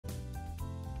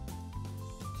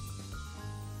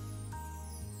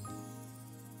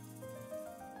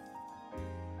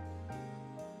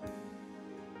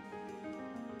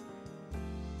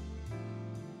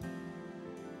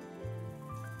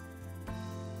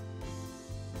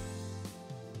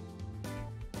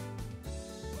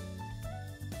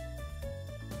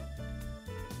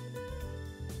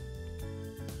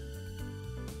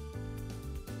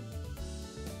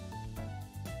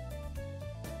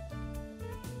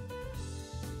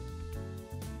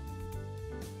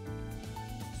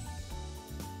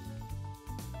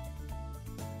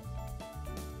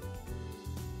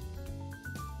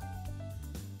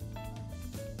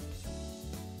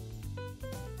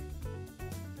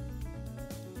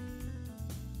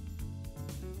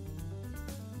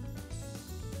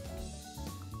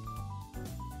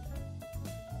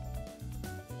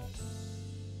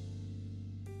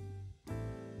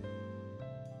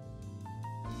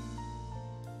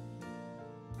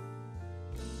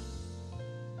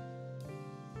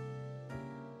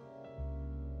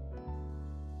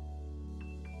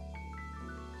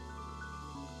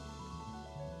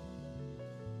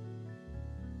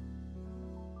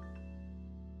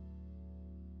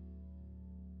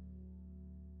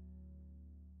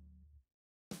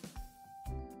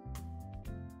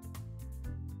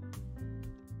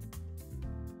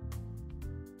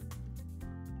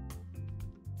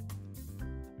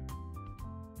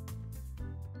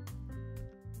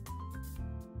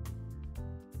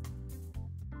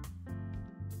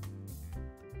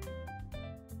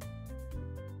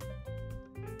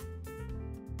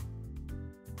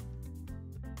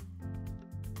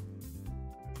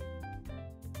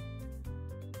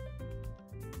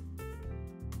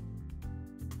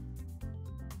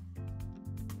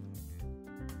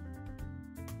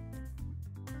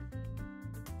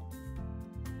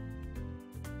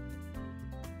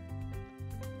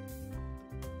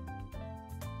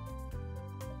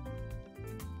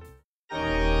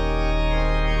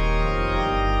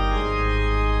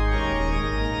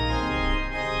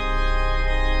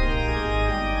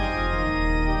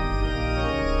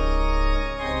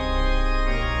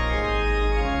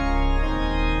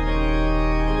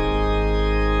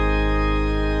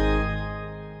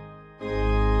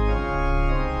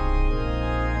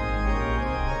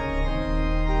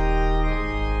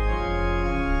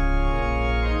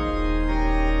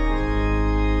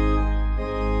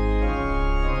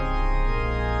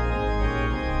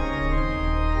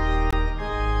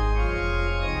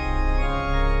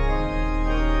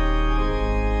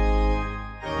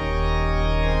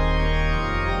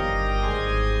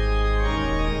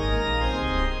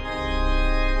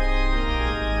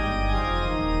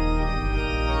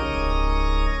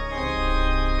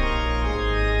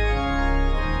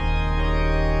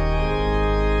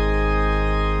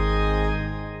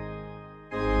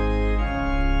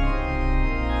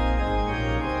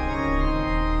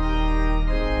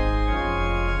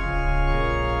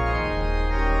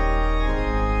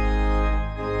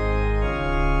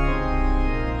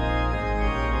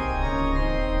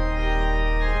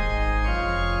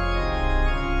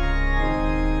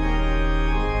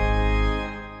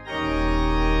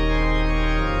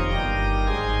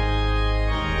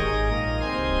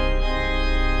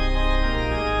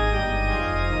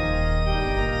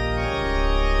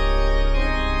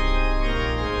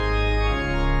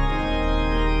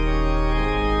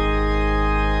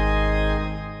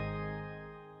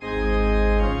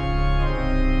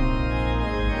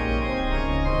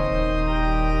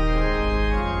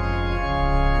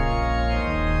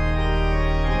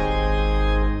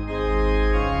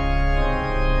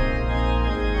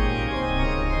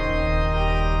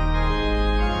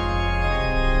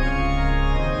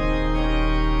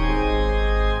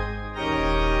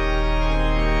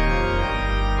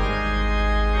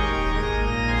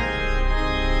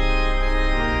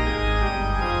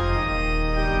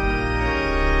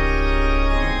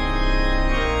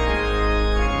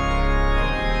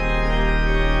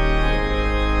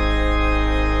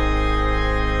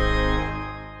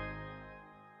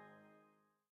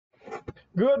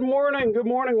Good morning. Good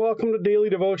morning. Welcome to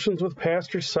Daily Devotions with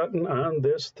Pastor Sutton on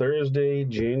this Thursday,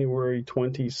 January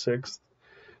 26th.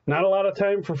 Not a lot of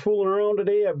time for fooling around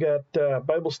today. I've got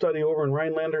Bible study over in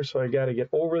Rhinelander, so I got to get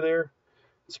over there.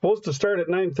 It's supposed to start at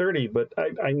 9:30, but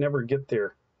I never get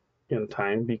there in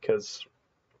time because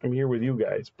I'm here with you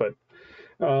guys. But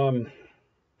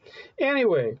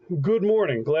anyway, good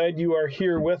morning. Glad you are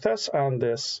here with us on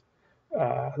this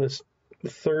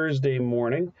Thursday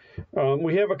morning.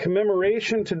 We have a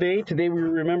commemoration today. Today we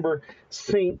remember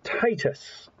Saint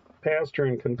Titus, pastor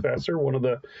and confessor, one of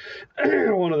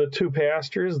the two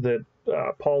pastors that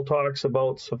Paul talks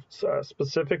about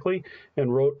specifically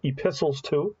and wrote epistles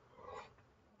to.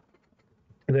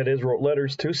 That is, wrote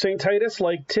letters to. Saint Titus,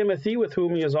 like Timothy, with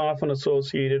whom he is often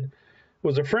associated,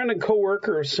 was a friend and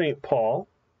co-worker of Saint Paul.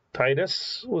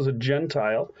 Titus was a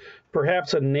Gentile,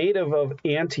 perhaps a native of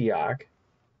Antioch,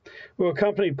 who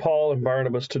accompanied Paul and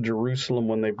Barnabas to Jerusalem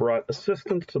when they brought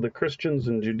assistance to the Christians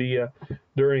in Judea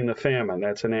during the famine.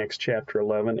 That's in Acts chapter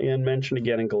 11 and mentioned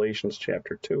again in Galatians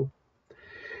chapter 2.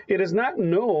 It is not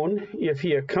known if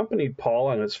he accompanied Paul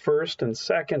on his first and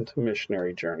second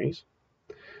missionary journeys,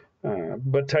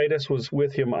 but Titus was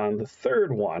with him on the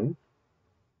third one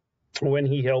when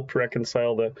he helped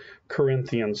reconcile the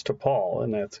Corinthians to Paul,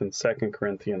 and that's in 2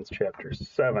 Corinthians chapter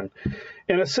 7,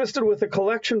 and assisted with a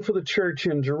collection for the church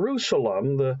in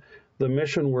Jerusalem, the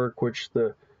mission work which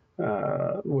the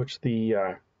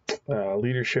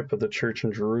leadership of the church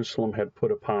in Jerusalem had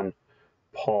put upon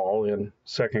Paul in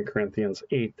 2 Corinthians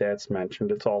 8. That's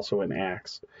mentioned. It's also in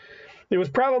Acts. It was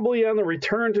probably on the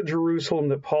return to Jerusalem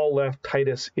that Paul left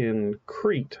Titus in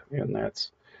Crete, and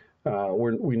that's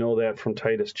we know that from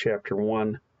Titus chapter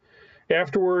 1.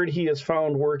 Afterward, he is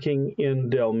found working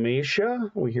in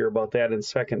Dalmatia. We hear about that in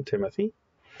 2 Timothy.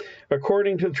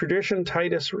 According to tradition,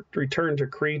 Titus returned to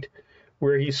Crete,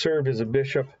 where he served as a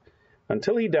bishop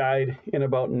until he died in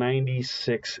about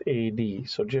 96 AD,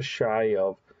 so just shy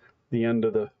of the end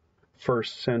of the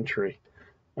first century.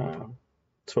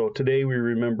 So today we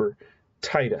remember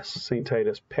Titus, St.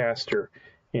 Titus, pastor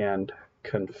and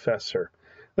confessor.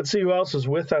 Let's see who else is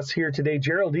with us here today.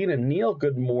 Geraldine and Neil,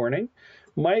 good morning.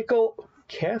 Michael,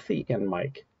 Kathy, and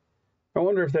Mike. I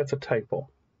wonder if that's a typo.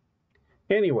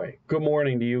 Anyway, good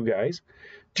morning to you guys.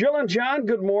 Jill and John,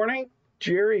 good morning.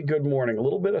 Jerry, good morning. A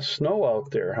little bit of snow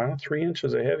out there, huh? 3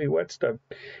 inches of heavy wet stuff.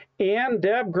 And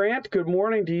Deb, Grant, good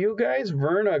morning to you guys.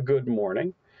 Verna, good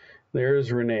morning. There's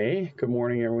Renee. Good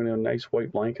morning, everyone. A nice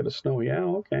white blanket of snow. Yeah,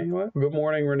 okay. Well, good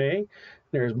morning, Renee.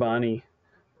 There's Bonnie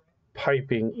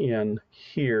piping in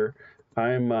here.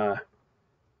 I'm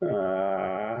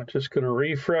just going to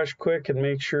refresh quick and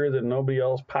make sure that nobody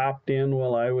else popped in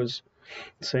while I was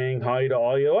saying hi to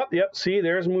all you. Oh, yep, see,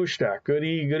 there's Mushtak. Good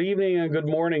evening and good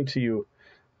morning to you,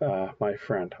 my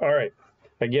friend. All right,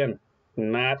 again,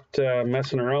 not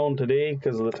messing around today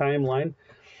because of the timeline.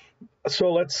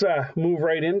 So let's move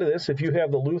right into this. If you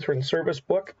have the Lutheran Service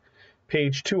Book,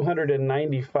 page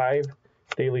 295,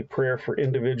 Daily Prayer for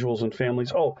Individuals and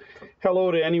Families. Oh,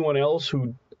 hello to anyone else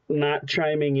who not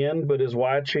chiming in but is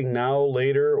watching now,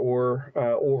 later, or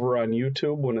over on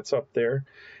YouTube when it's up there.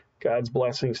 God's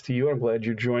blessings to you. I'm glad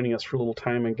you're joining us for a little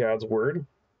time in God's Word.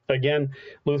 Again,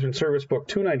 Lutheran Service Book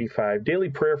 295, Daily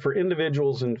Prayer for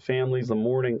Individuals and Families, the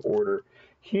Morning Order.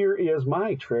 Here is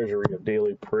my treasury of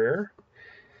daily prayer,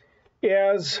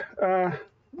 as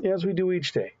we do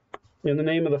each day. In the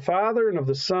name of the Father, and of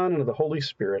the Son, and of the Holy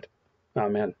Spirit.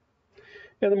 Amen.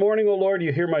 In the morning, O Lord,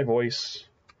 you hear my voice.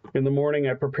 In the morning,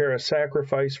 I prepare a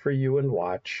sacrifice for you and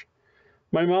watch.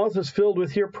 My mouth is filled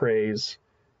with your praise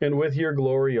and with your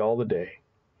glory all the day.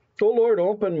 O Lord,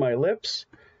 open my lips,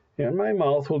 and my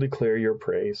mouth will declare your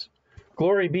praise.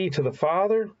 Glory be to the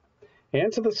Father,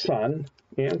 and to the Son,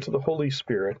 and to the Holy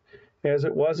Spirit, as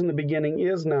it was in the beginning,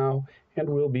 is now, and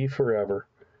will be forever.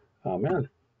 Amen.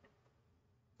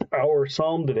 Our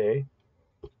psalm today,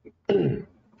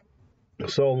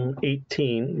 Psalm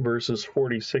 18, verses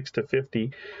 46 to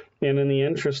 50. And in the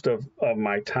interest of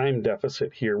my time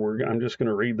deficit here, I'm just going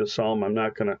to read the psalm. I'm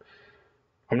not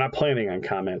planning on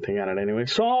commenting on it anyway.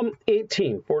 Psalm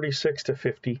 18, 46 to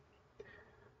 50.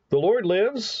 The Lord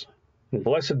lives, and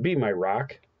blessed be my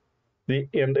rock,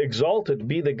 and exalted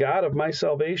be the God of my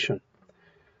salvation.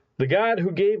 The God who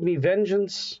gave me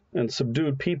vengeance and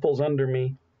subdued peoples under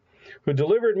me, who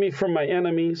delivered me from my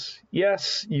enemies.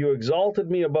 Yes, you exalted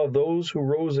me above those who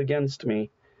rose against me.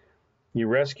 You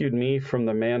rescued me from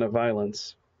the man of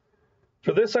violence.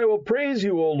 For this I will praise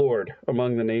you, O Lord,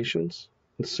 among the nations,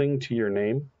 and sing to your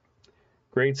name.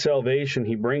 Great salvation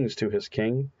he brings to his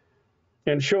king,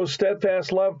 and shows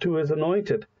steadfast love to his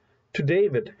anointed, to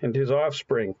David and his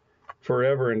offspring,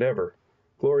 forever and ever.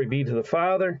 Glory be to the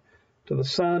Father, to the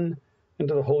Son, and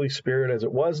to the Holy Spirit, as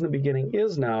it was in the beginning,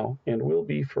 is now, and will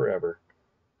be forever.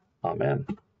 Amen.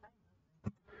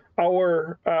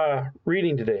 Our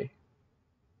reading today,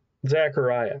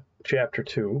 Zechariah chapter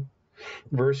 2,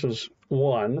 verses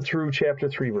 1 through chapter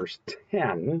 3, verse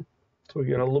 10. So we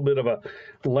got a little bit of a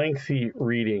lengthy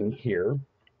reading here.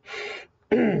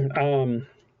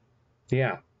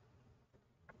 Yeah.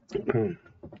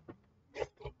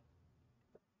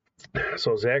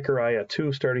 So Zechariah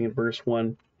 2, starting in verse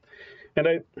 1. And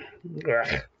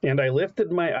I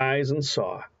lifted my eyes and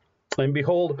saw, and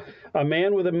behold, a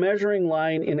man with a measuring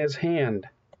line in his hand.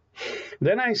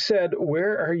 Then I said,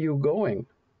 Where are you going?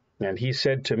 And he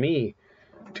said to me,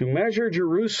 To measure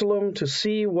Jerusalem, to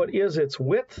see what is its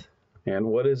width and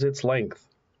what is its length.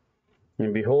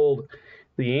 And behold,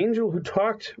 the angel who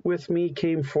talked with me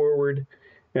came forward,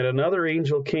 and another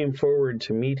angel came forward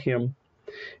to meet him,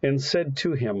 and said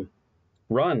to him,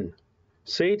 Run,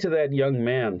 say to that young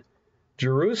man,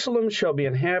 Jerusalem shall be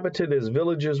inhabited as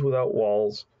villages without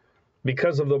walls,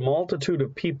 because of the multitude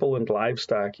of people and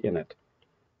livestock in it.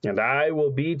 And I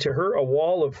will be to her a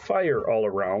wall of fire all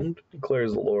around,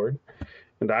 declares the Lord,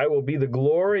 and I will be the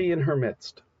glory in her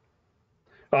midst.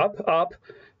 Up, up,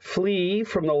 flee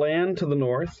from the land to the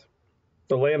north,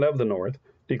 the land of the north,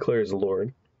 declares the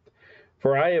Lord.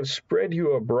 For I have spread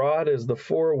you abroad as the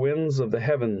four winds of the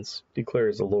heavens,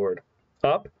 declares the Lord.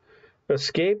 Up,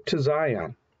 escape to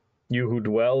Zion, you who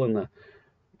dwell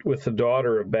with the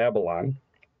daughter of Babylon.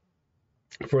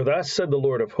 For thus said the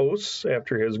Lord of hosts,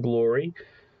 after his glory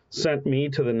sent me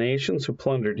to the nations who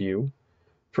plundered you.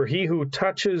 For he who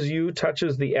touches you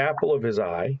touches the apple of his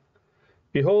eye.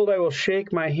 Behold, I will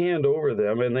shake my hand over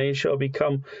them, and they shall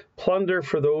become plunder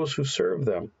for those who serve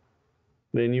them.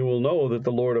 Then you will know that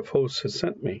the Lord of hosts has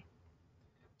sent me.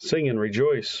 Sing and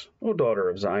rejoice, O daughter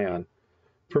of Zion.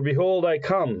 For behold, I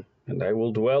come, and I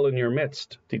will dwell in your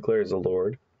midst, declares the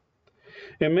Lord.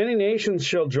 And many nations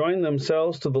shall join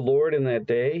themselves to the Lord in that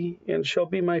day, and shall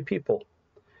be my people.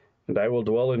 And I will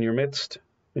dwell in your midst,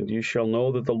 and you shall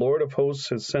know that the Lord of hosts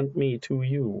has sent me to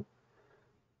you.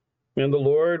 And the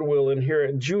Lord will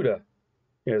inherit Judah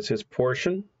as his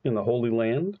portion in the Holy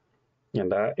Land,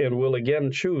 and will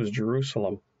again choose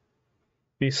Jerusalem.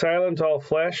 Be silent, all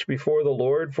flesh, before the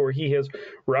Lord, for he has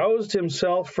roused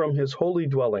himself from his holy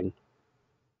dwelling.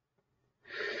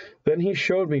 Then he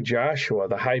showed me Joshua,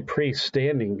 the high priest,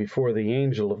 standing before the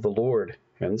angel of the Lord,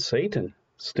 and Satan,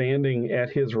 standing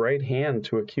at his right hand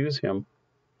to accuse him.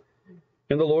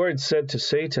 And the Lord said to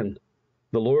Satan,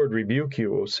 The Lord rebuke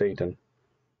you, O Satan.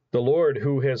 The Lord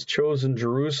who has chosen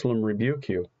Jerusalem rebuke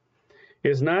you.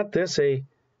 Is not this a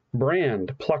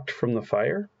brand plucked from the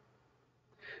fire?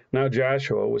 Now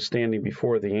Joshua was standing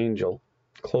before the angel,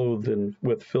 clothed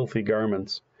with filthy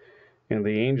garments. And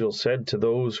the angel said to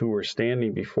those who were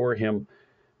standing before him,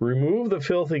 Remove the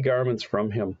filthy garments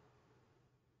from him.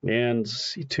 And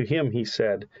to him he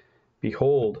said,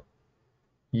 Behold,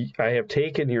 I have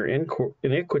taken your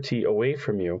iniquity away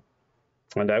from you,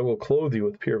 and I will clothe you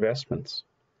with pure vestments.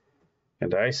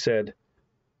 And I said,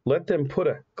 Let them put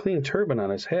a clean turban on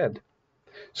his head.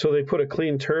 So they put a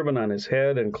clean turban on his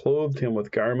head and clothed him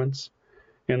with garments.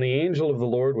 And the angel of the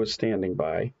Lord was standing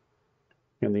by.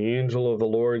 And the angel of the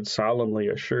Lord solemnly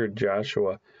assured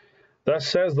Joshua, Thus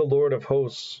says the Lord of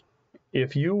hosts,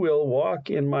 If you will walk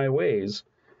in my ways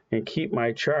and keep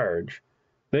my charge,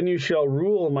 then you shall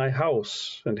rule my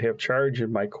house and have charge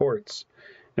in my courts,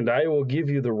 and I will give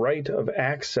you the right of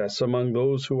access among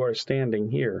those who are standing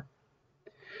here.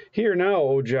 Hear now,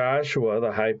 O Joshua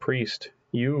the high priest,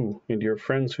 you and your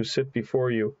friends who sit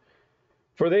before you,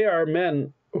 for they are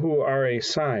men who are a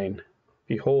sign.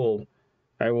 Behold,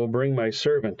 I will bring my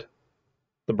servant,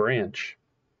 the branch.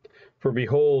 For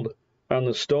behold, on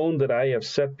the stone that I have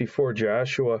set before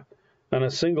Joshua, on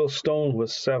a single stone with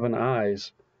 7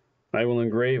 eyes, I will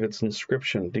engrave its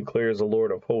inscription, declares the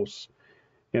Lord of hosts,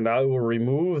 and I will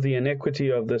remove the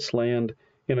iniquity of this land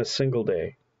in a single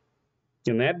day.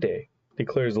 In that day,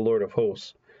 declares the Lord of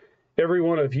hosts, every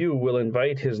one of you will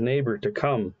invite his neighbor to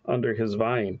come under his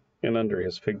vine and under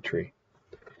his fig tree.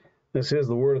 This is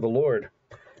the word of the Lord.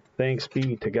 Thanks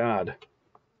be to God.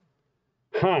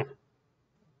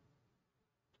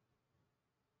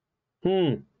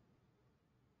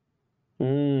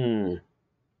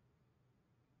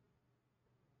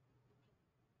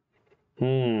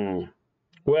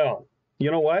 Well,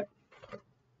 you know what?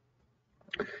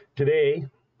 Today,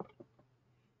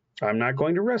 I'm not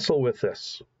going to wrestle with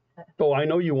this. Oh, I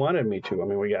know you wanted me to. I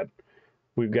mean,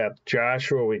 we've got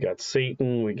Joshua, we got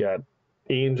Satan, we got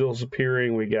angels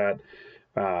appearing, we got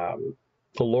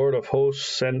the Lord of hosts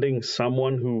sending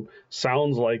someone who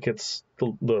sounds like it's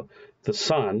the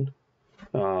Son.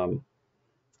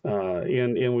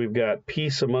 And we've got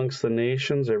peace amongst the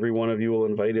nations. Every one of you will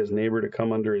invite his neighbor to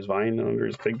come under his vine and under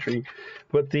his fig tree.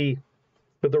 But the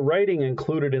writing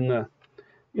included in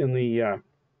the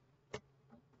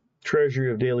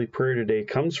Treasury of Daily Prayer today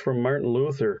comes from Martin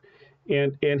Luther,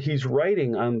 and he's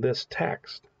writing on this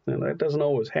text. And that doesn't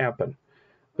always happen,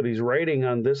 but he's writing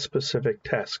on this specific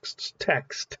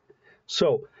text.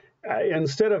 So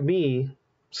instead of me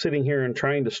sitting here and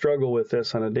trying to struggle with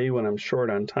this on a day when I'm short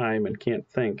on time and can't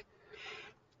think,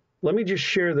 let me just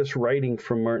share this writing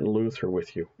from Martin Luther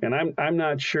with you. And I'm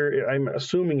not sure, I'm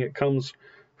assuming it comes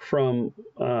from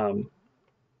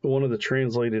one of the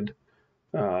translated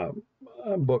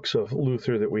books of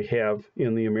Luther that we have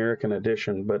in the American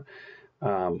edition, but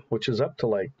which is up to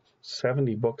like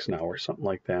 70 books now or something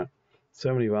like that,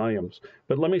 70 volumes.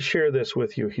 But let me share this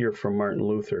with you here from Martin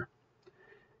Luther.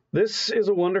 This is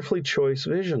a wonderfully choice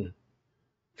vision,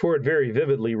 for it very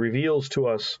vividly reveals to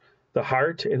us the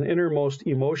heart and innermost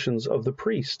emotions of the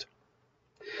priest.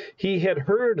 He had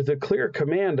heard the clear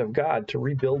command of God to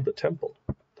rebuild the temple.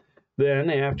 Then,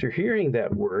 after hearing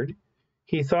that word,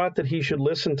 he thought that he should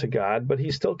listen to God, but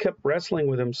he still kept wrestling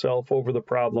with himself over the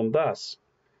problem thus: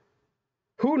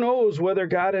 who knows whether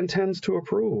God intends to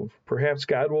approve? Perhaps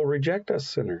God will reject us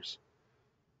sinners.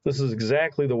 This is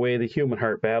exactly the way the human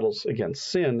heart battles against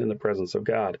sin in the presence of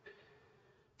God.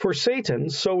 For Satan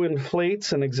so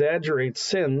inflates and exaggerates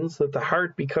sins that the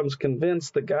heart becomes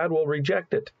convinced that God will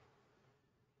reject it.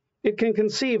 It can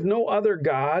conceive no other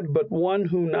God but one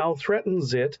who now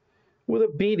threatens it with a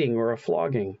beating or a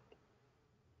flogging.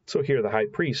 So here the high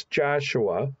priest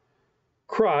Joshua,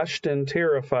 crushed and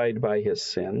terrified by his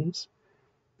sins,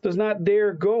 does not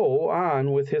dare go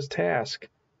on with his task.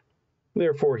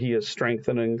 Therefore he is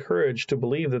strengthened and encouraged to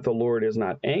believe that the Lord is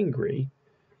not angry,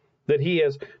 that he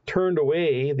has turned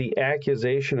away the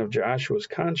accusation of Joshua's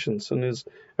conscience and is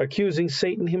accusing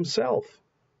Satan himself.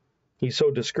 He so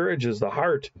discourages the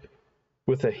heart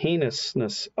with the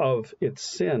heinousness of its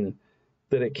sin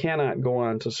that it cannot go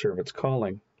on to serve its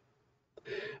calling.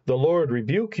 The Lord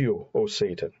rebuke you, O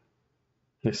Satan.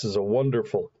 This is a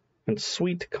wonderful and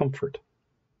sweet comfort.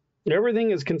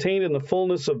 Everything is contained in the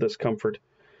fullness of this comfort.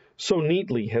 So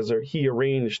neatly has he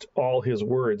arranged all his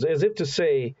words, as if to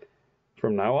say,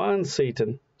 from now on,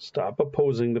 Satan, stop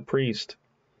opposing the priest.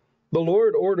 The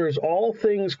Lord orders all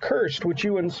things cursed which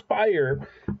you inspire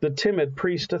the timid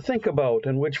priest to think about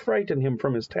and which frighten him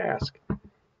from his task.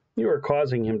 You are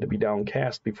causing him to be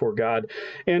downcast before God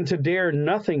and to dare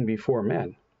nothing before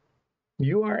men.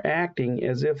 You are acting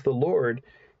as if the Lord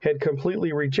had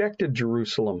completely rejected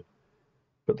Jerusalem.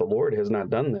 But the Lord has not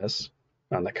done this.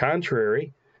 On the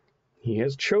contrary, he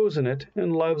has chosen it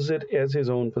and loves it as his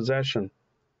own possession.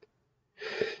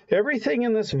 Everything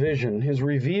in this vision is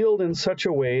revealed in such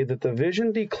a way that the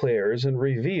vision declares and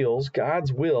reveals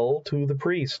God's will to the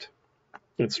priest.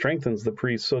 It strengthens the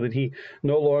priest so that he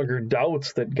no longer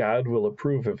doubts that God will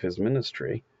approve of his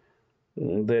ministry,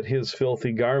 that his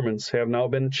filthy garments have now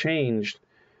been changed,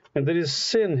 and that his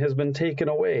sin has been taken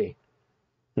away.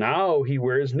 Now he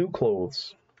wears new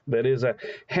clothes. That is a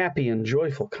happy and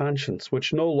joyful conscience,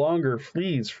 which no longer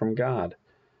flees from God,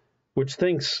 which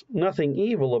thinks nothing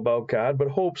evil about God, but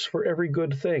hopes for every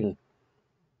good thing.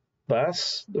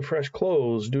 Thus, the fresh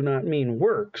clothes do not mean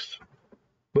works,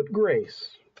 but grace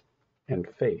and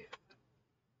faith.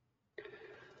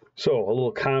 So, a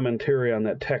little commentary on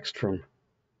that text from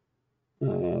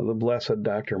the blessed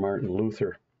Dr. Martin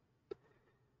Luther.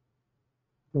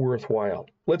 Worthwhile.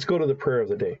 Let's go to the prayer of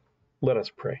the day. Let us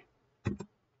pray.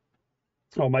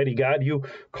 Almighty God, you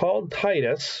called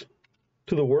Titus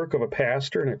to the work of a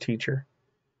pastor and a teacher.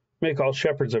 Make all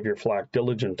shepherds of your flock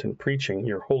diligent in preaching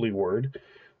your holy word,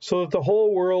 so that the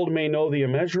whole world may know the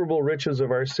immeasurable riches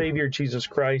of our Savior Jesus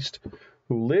Christ,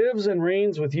 who lives and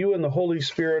reigns with you in the Holy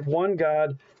Spirit, one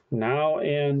God, now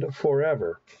and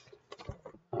forever.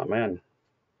 Amen.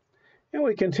 And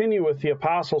we continue with the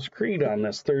Apostles' Creed on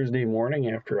this Thursday morning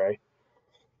after I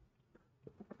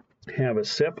have a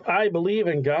sip. I believe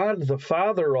in God, the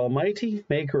Father Almighty,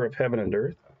 maker of heaven and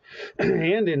earth,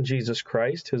 and in Jesus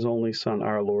Christ, his only Son,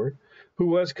 our Lord, who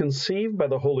was conceived by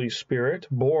the Holy Spirit,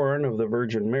 born of the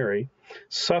Virgin Mary,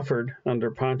 suffered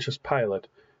under Pontius Pilate,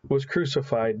 was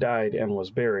crucified, died, and was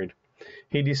buried.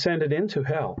 He descended into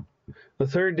hell. The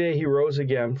third day he rose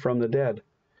again from the dead.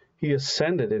 He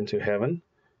ascended into heaven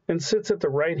and sits at the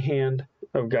right hand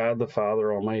of God the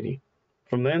Father Almighty.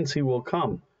 From thence he will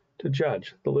come to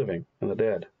judge the living and the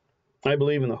dead. I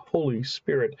believe in the Holy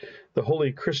Spirit, the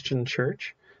holy Christian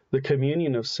Church, the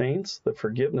communion of saints, the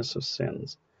forgiveness of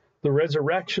sins, the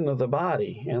resurrection of the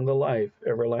body, and the life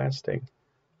everlasting.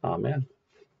 Amen.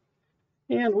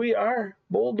 And we are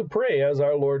bold to pray as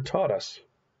our Lord taught us.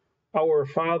 Our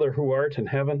Father who art in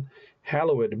heaven,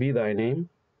 hallowed be thy name.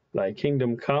 Thy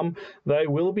kingdom come, thy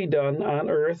will be done on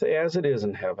earth as it is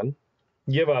in heaven.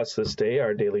 Give us this day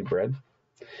our daily bread,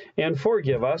 and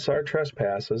forgive us our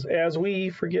trespasses, as we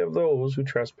forgive those who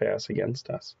trespass against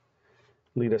us.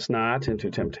 Lead us not into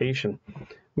temptation,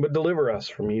 but deliver us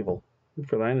from evil.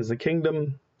 For thine is the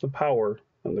kingdom, the power,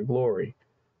 and the glory,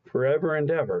 forever and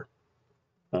ever.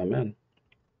 Amen.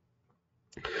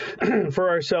 For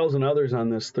ourselves and others on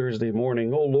this Thursday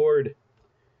morning, O Lord,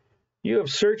 you have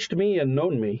searched me and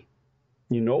known me.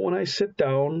 You know when I sit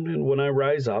down and when I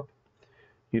rise up.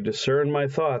 You discern my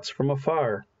thoughts from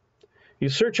afar. You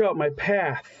search out my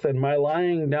path and my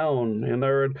lying down, and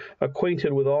are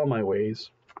acquainted with all my ways.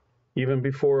 Even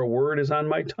before a word is on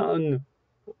my tongue,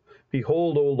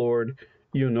 behold, O Lord,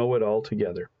 you know it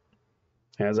altogether.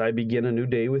 As I begin a new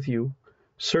day with you,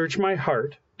 search my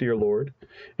heart, dear Lord,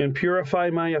 and purify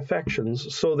my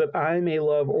affections, so that I may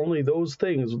love only those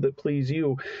things that please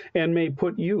you, and may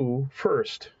put you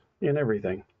first in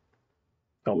everything.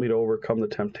 Help me to overcome the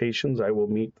temptations I will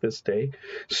meet this day.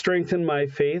 Strengthen my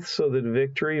faith so that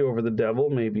victory over the devil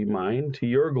may be mine, to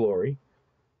your glory.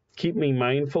 Keep me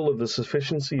mindful of the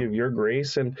sufficiency of your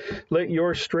grace, and let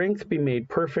your strength be made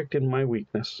perfect in my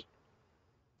weakness.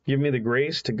 Give me the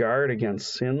grace to guard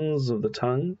against sins of the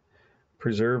tongue.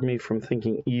 Preserve me from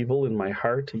thinking evil in my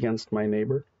heart against my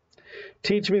neighbor.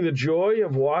 Teach me the joy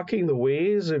of walking the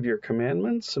ways of your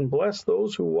commandments, and bless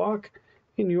those who walk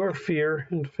in your fear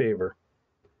and favor.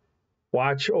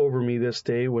 Watch over me this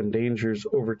day when dangers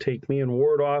overtake me, and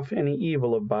ward off any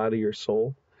evil of body or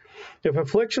soul. If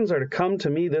afflictions are to come to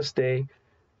me this day,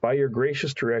 by your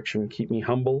gracious direction, keep me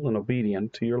humble and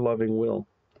obedient to your loving will.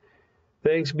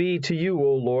 Thanks be to you,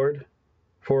 O Lord,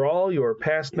 for all your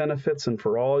past benefits and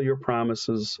for all your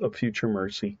promises of future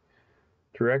mercy.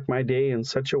 Direct my day in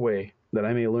such a way that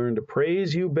I may learn to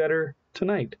praise you better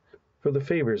tonight for the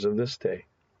favors of this day.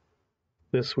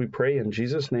 This we pray in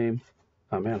Jesus' name.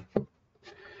 Amen.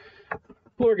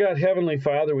 Lord God, Heavenly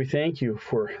Father, we thank you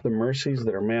for the mercies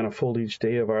that are manifold each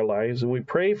day of our lives, and we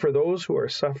pray for those who are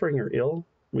suffering or ill,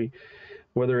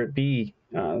 whether it be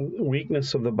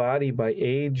weakness of the body by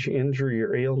age, injury,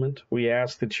 or ailment. We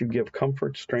ask that you give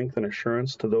comfort, strength, and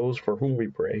assurance to those for whom we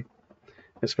pray,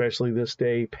 especially this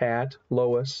day, Pat,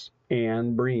 Lois,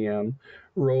 Ann, Brianne,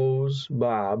 Rose,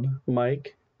 Bob,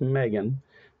 Mike, Megan,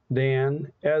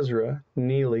 Dan, Ezra,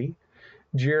 Neely,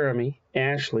 Jeremy,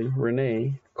 Ashley,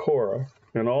 Renee, Cora,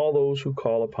 and all those who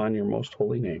call upon your most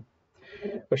holy name.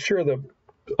 Assure them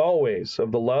always of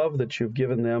the love that you've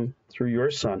given them through your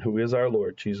Son, who is our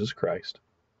Lord Jesus Christ.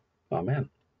 Amen.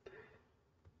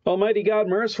 Almighty God,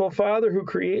 merciful Father, who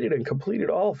created and completed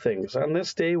all things, on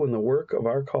this day when the work of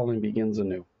our calling begins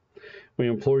anew, we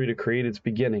implore you to create its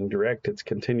beginning, direct its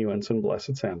continuance, and bless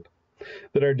its end,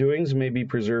 that our doings may be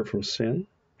preserved from sin,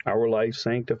 our life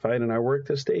sanctified, and our work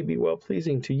this day be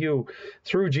well-pleasing to you,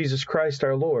 through Jesus Christ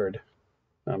our Lord.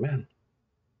 Amen.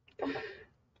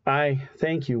 I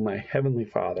thank you, my heavenly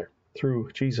Father,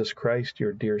 through Jesus Christ,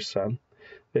 your dear Son,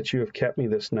 that you have kept me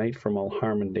this night from all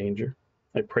harm and danger.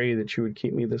 I pray that you would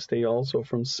keep me this day also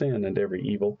from sin and every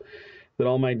evil, that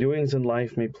all my doings in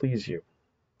life may please you.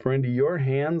 For into your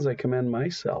hands I commend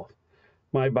myself,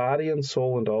 my body and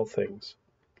soul, and all things.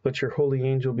 Let your holy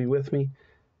angel be with me,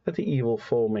 that the evil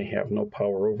foe may have no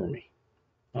power over me.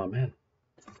 Amen.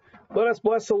 Let us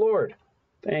bless the Lord.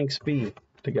 Thanks be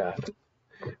to God.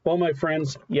 Well, my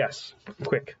friends, yes,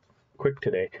 quick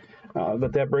today.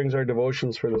 But that brings our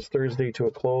devotions for this Thursday to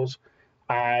a close.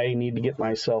 I need to get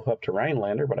myself up to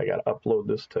Rhinelander, but I got to upload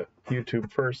this to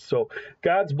YouTube first. So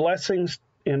God's blessings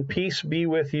and peace be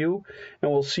with you,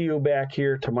 and we'll see you back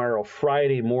here tomorrow,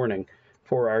 Friday morning,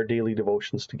 for our daily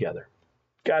devotions together.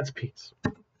 God's peace.